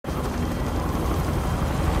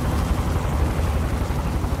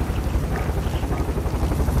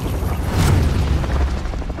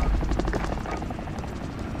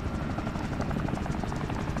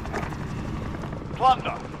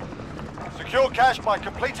Secure cash by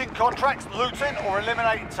completing contracts, looting, or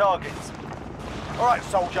eliminating targets. Alright,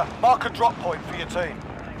 soldier, mark a drop point for your team.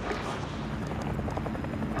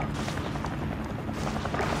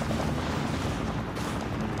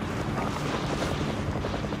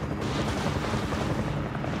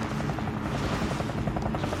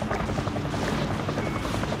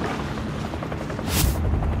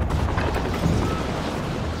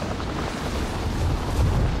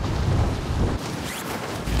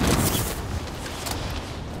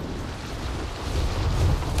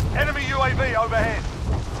 Enemy UAV overhead.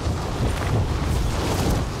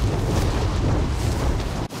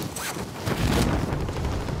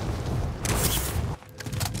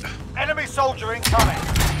 Enemy soldier incoming.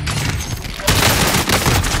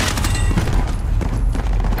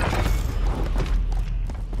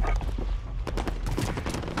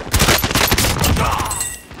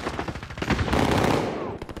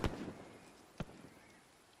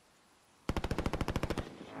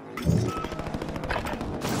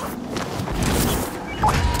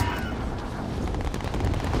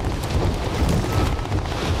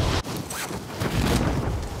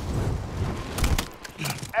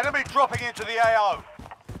 Enemy dropping into the AO.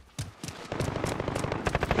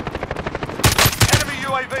 Enemy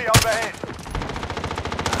UAV overhead.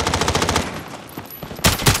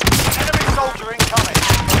 Enemy soldier incoming.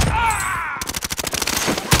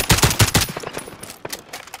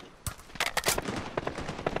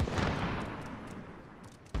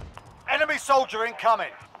 Enemy soldier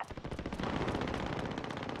incoming.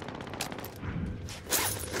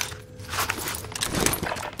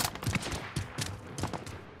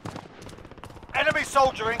 Enemy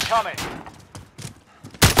soldier incoming. Enemy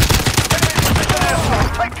precision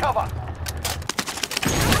airstrike. Take cover.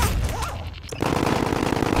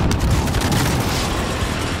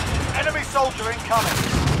 Enemy soldier incoming.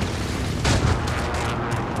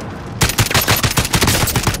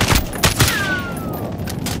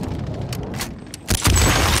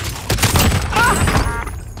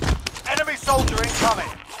 Enemy soldier incoming.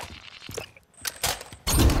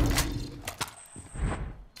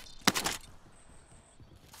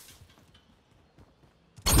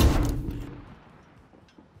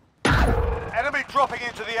 Enemy dropping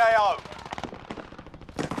into the AO.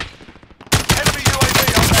 Enemy UAV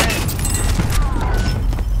overhead.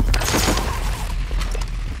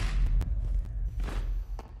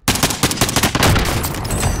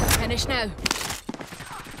 Finish now.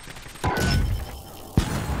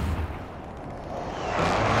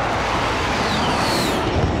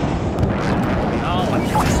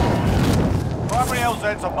 Primary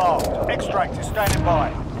LZs are marked. Extract is standing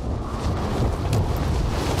by.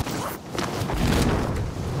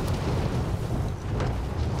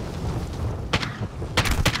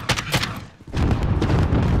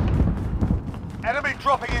 Enemy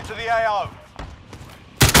dropping into the AO.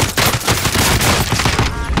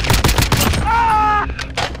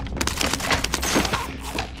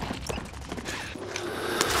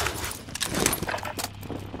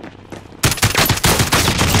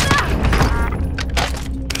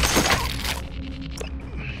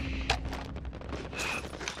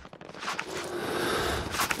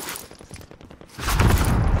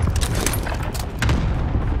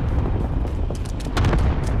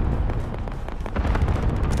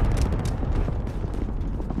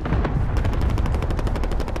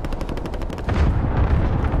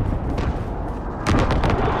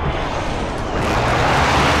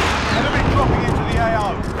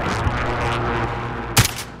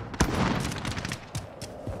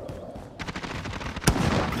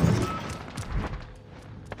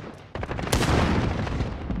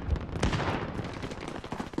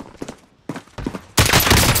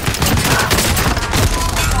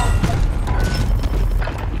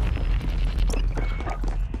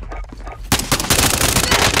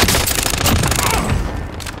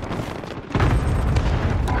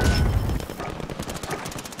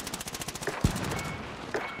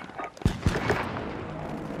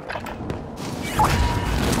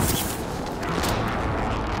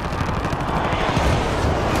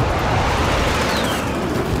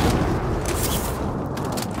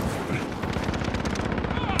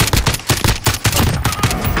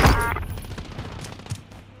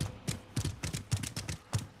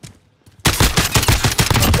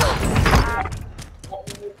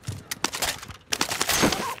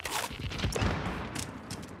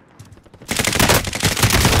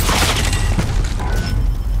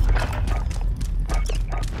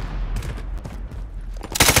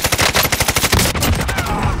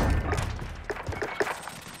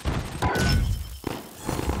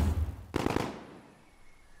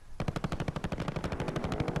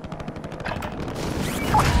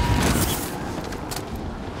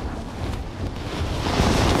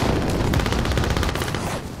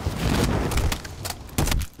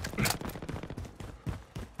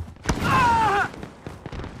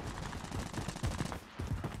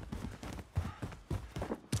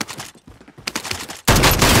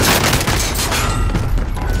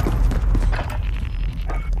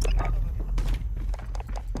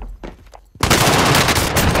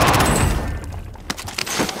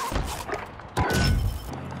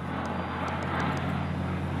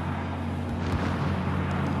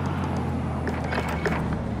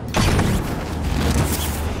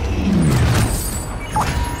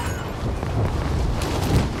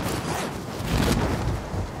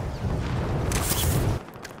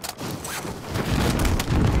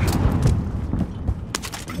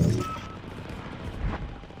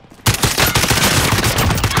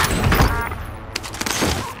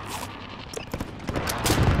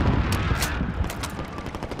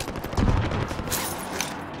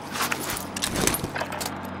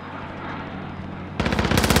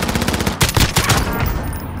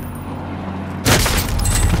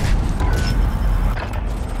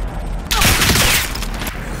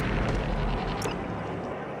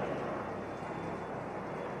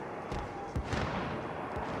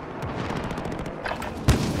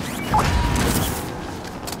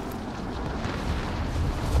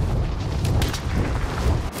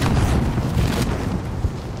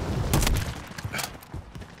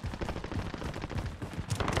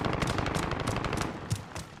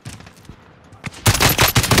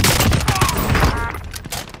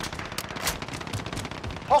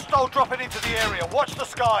 dropping into the area. Watch the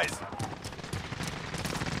skies.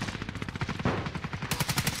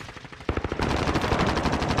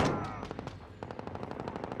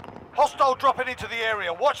 Hostile dropping into the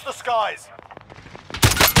area. Watch the skies.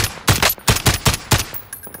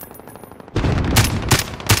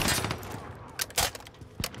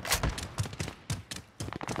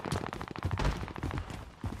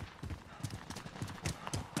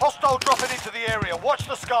 Hostile dropping into the area. Watch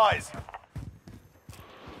the skies.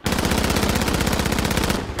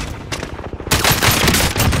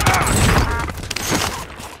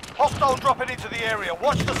 Hostile dropping into the area.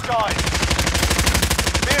 Watch the skies.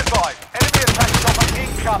 Be advised, enemy attack chopper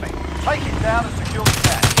incoming. Take it down and secure the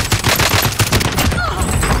cache.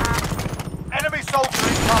 Enemy soldier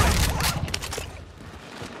incoming.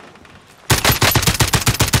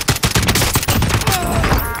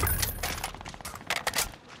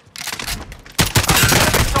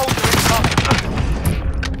 Enemy soldier incoming.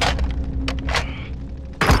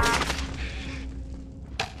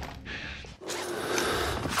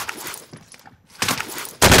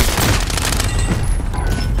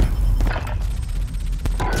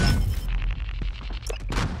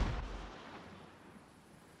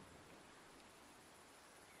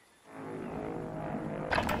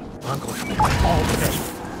 I'm going to do all day.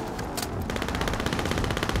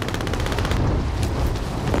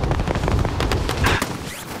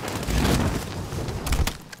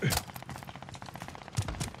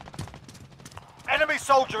 Enemy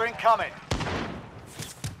soldier incoming.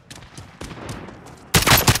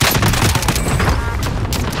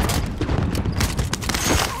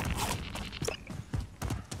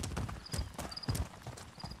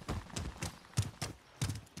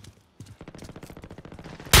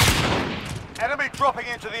 Enemy dropping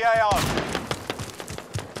into the AO.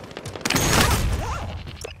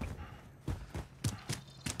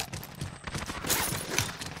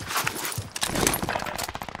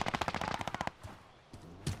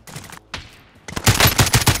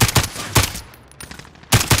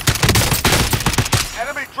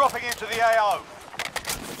 Enemy dropping into the AO.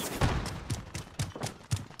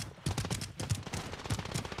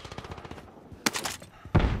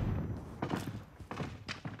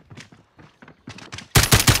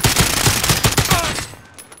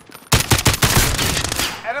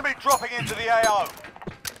 Enemy dropping into the AO.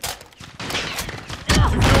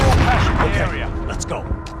 Secure all cache in the area. Let's go.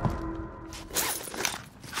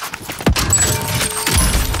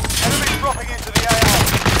 Enemy dropping into the AO.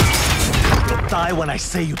 You'll die when I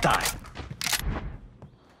say you die.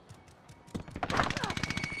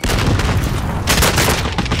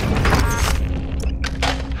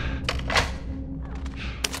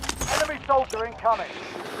 Enemy soldier incoming.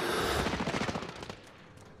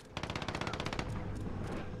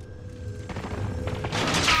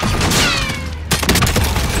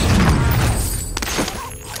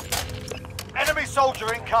 Enemy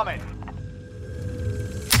soldier incoming.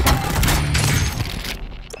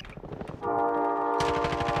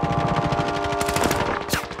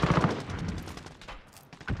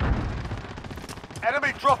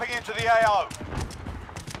 Enemy dropping into the AO.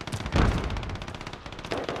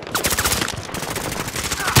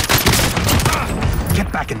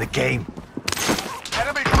 Get back in the game.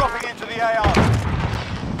 Enemy dropping into the AO.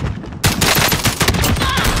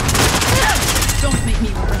 Don't make me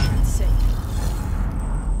regret it, say.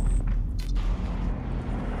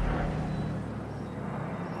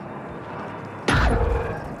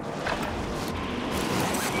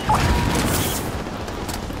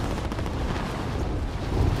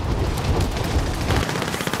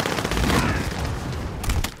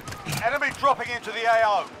 Enemy dropping into the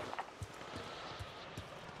AO.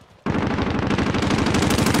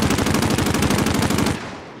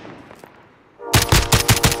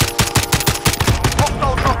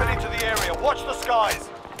 Hostile dropping into the area. Watch the skies.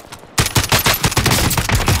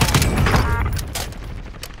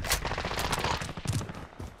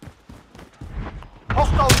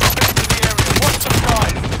 Hostile dropping into the area. Watch the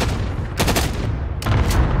skies.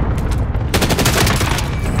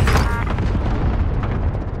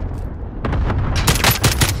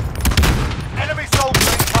 Enemy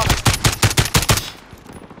soldier incoming.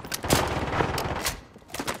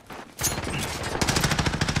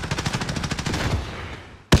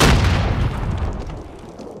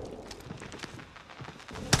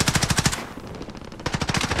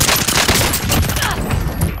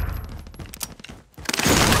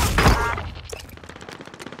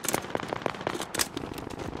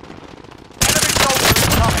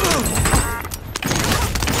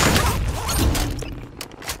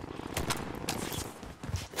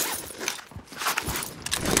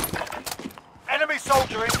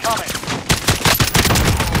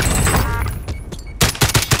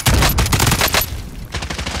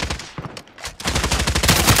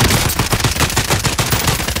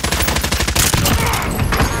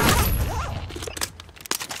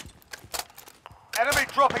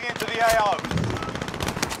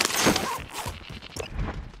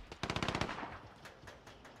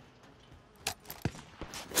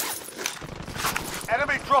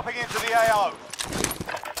 dropping into the AO.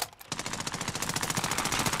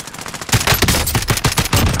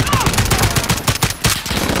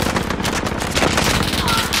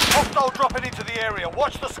 Hostile dropping into the area.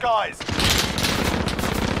 Watch the skies.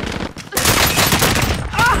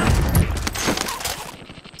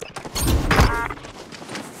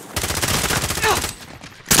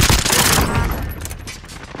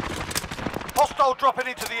 Hostile dropping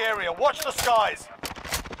into the area. Watch the skies.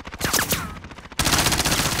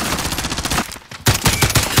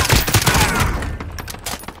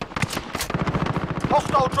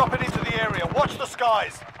 Hostile dropping into the area. Watch the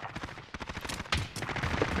skies.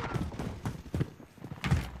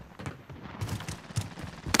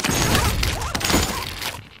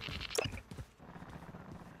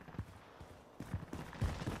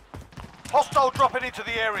 Hostile dropping into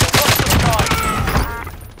the area. Watch the skies.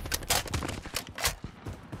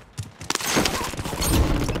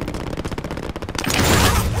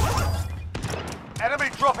 Enemy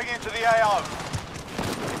dropping into the AO.